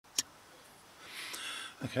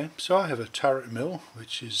Okay, so I have a turret mill,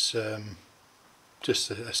 which is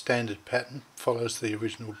just a standard pattern, follows the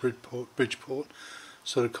original Bridgeport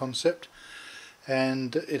sort of concept,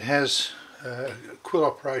 and it has a quill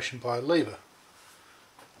operation by a lever.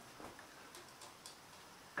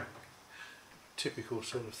 Typical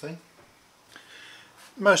sort of thing.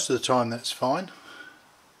 Most of the time that's fine,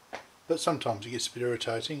 but sometimes it gets a bit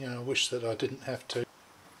irritating, and I wish that I didn't have to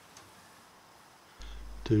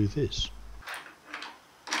do this.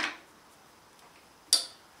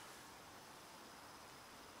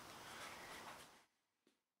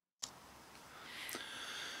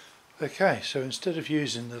 Okay, so instead of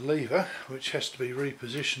using the lever, which has to be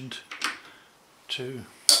repositioned to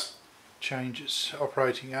change its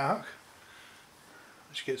operating arc,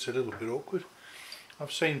 which gets a little bit awkward,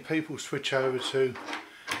 I've seen people switch over to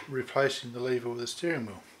replacing the lever with a steering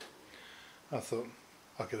wheel. I thought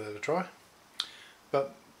I'll give that a try,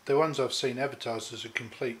 but the ones I've seen advertised as a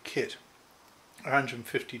complete kit,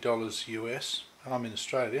 $150 US, I'm in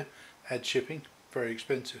Australia, add shipping, very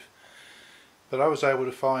expensive. But I was able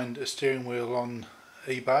to find a steering wheel on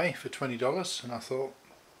eBay for $20, and I thought,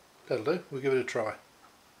 that'll do, we'll give it a try.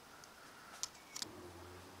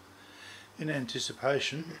 In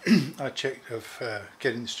anticipation of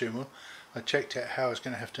getting the steering wheel, I checked out how I was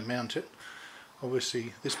going to have to mount it.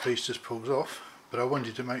 Obviously this piece just pulls off, but I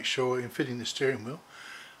wanted to make sure in fitting the steering wheel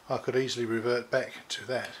I could easily revert back to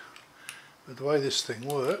that. But the way this thing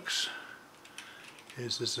works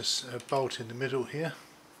is there's this bolt in the middle here,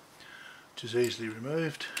 which is easily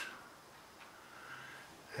removed,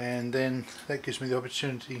 and then that gives me the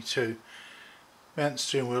opportunity to mount the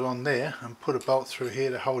steering wheel on there and put a bolt through here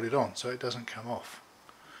to hold it on so it doesn't come off.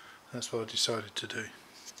 That's what I decided to do.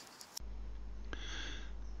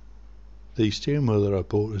 The steering wheel that I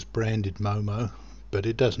bought was branded Momo, but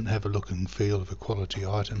it doesn't have a look and feel of a quality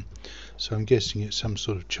item, so I'm guessing it's some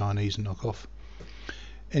sort of Chinese knockoff.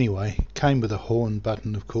 Anyway, it came with a horn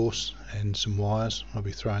button, of course, and some wires. I'll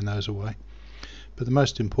be throwing those away. But the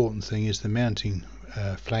most important thing is the mounting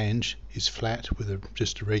flange is flat with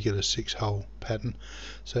just a regular 6-hole pattern,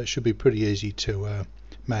 so it should be pretty easy to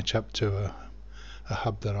match up to a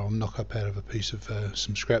hub that I'll knock up out of a piece of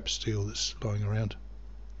some scrap steel that's lying around.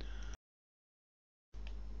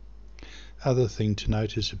 Other thing to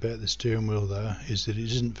notice about the steering wheel though is that it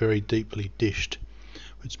isn't very deeply dished,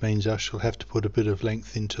 which means I shall have to put a bit of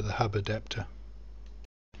length into the hub adapter.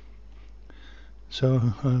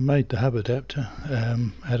 So I made the hub adapter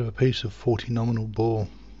out of a piece of 40 nominal bore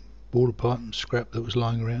water pipe scrap that was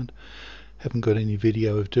lying around. Haven't got any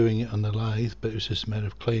video of doing it on the lathe, but it was just a matter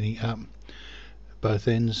of cleaning up both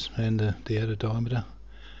ends and the outer diameter.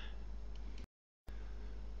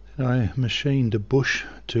 I machined a bush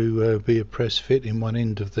to be a press fit in one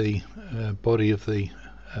end of the body of the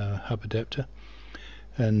hub adapter,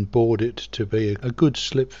 and bored it to be a good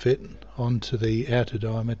slip fit onto the outer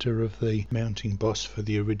diameter of the mounting boss for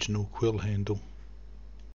the original quill handle.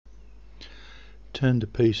 Turned a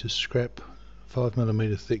piece of scrap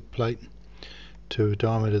 5mm thick plate to a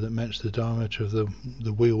diameter that matched the diameter of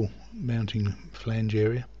the wheel mounting flange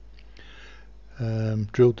area.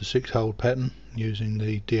 Drilled the 6-hole pattern using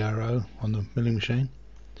the DRO on the milling machine,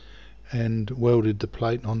 and welded the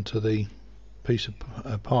plate onto the piece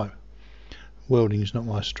of pipe. Welding is not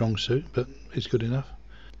my strong suit, but it's good enough.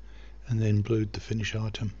 And then blued the finish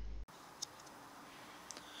item.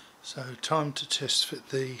 So time to test fit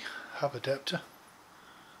the hub adapter.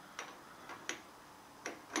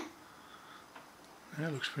 Yeah,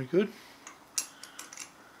 looks pretty good.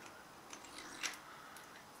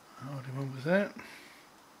 Hold him on with that.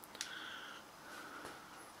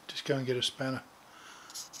 Just go and get a spanner.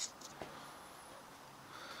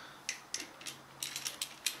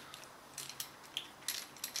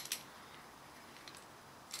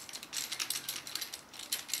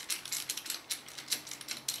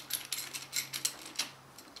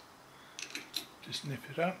 Just nip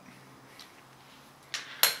it up.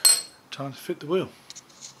 Time to fit the wheel.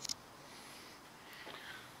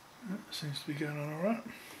 That seems to be going on alright.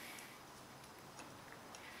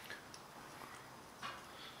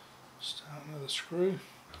 Start another screw.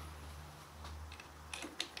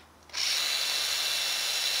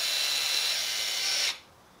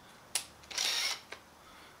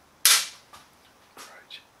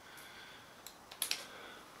 Great.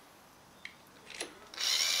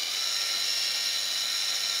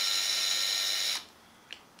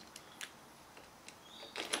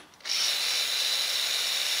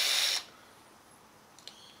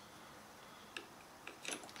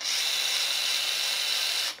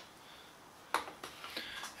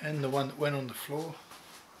 And the one that went on the floor.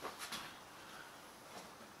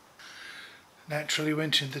 Naturally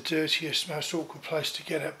went in the dirtiest, most awkward place to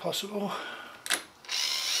get at possible.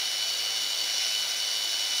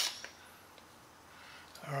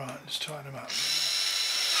 Alright, let's tighten them up.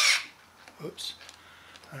 Oops,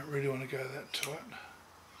 I don't really want to go that tight.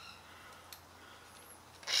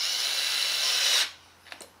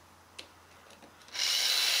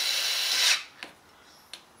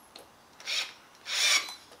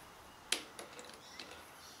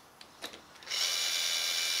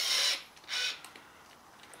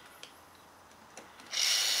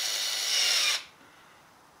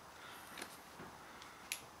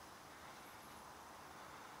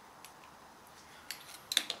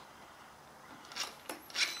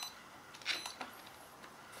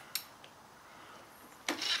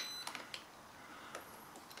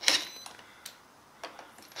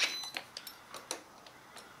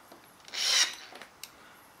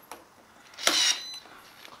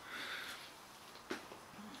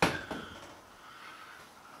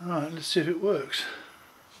 Alright, let's see if it works.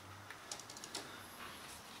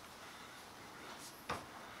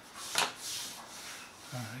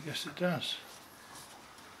 I guess it does.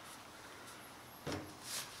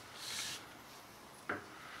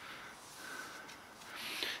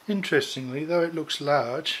 Interestingly, though it looks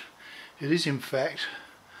large, it is in fact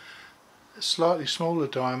a slightly smaller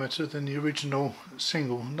diameter than the original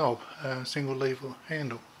single knob, single lever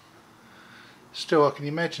handle. Still, I can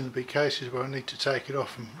imagine there'll be cases where I need to take it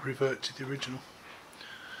off and revert to the original.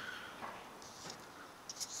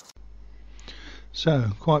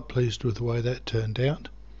 So, quite pleased with the way that turned out.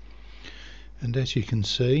 And as you can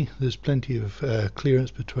see, there's plenty of clearance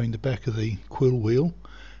between the back of the quill wheel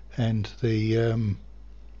and the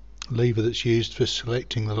lever that's used for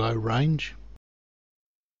selecting the low range.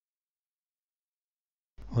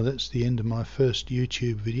 Well, that's the end of my first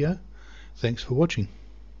YouTube video. Thanks for watching.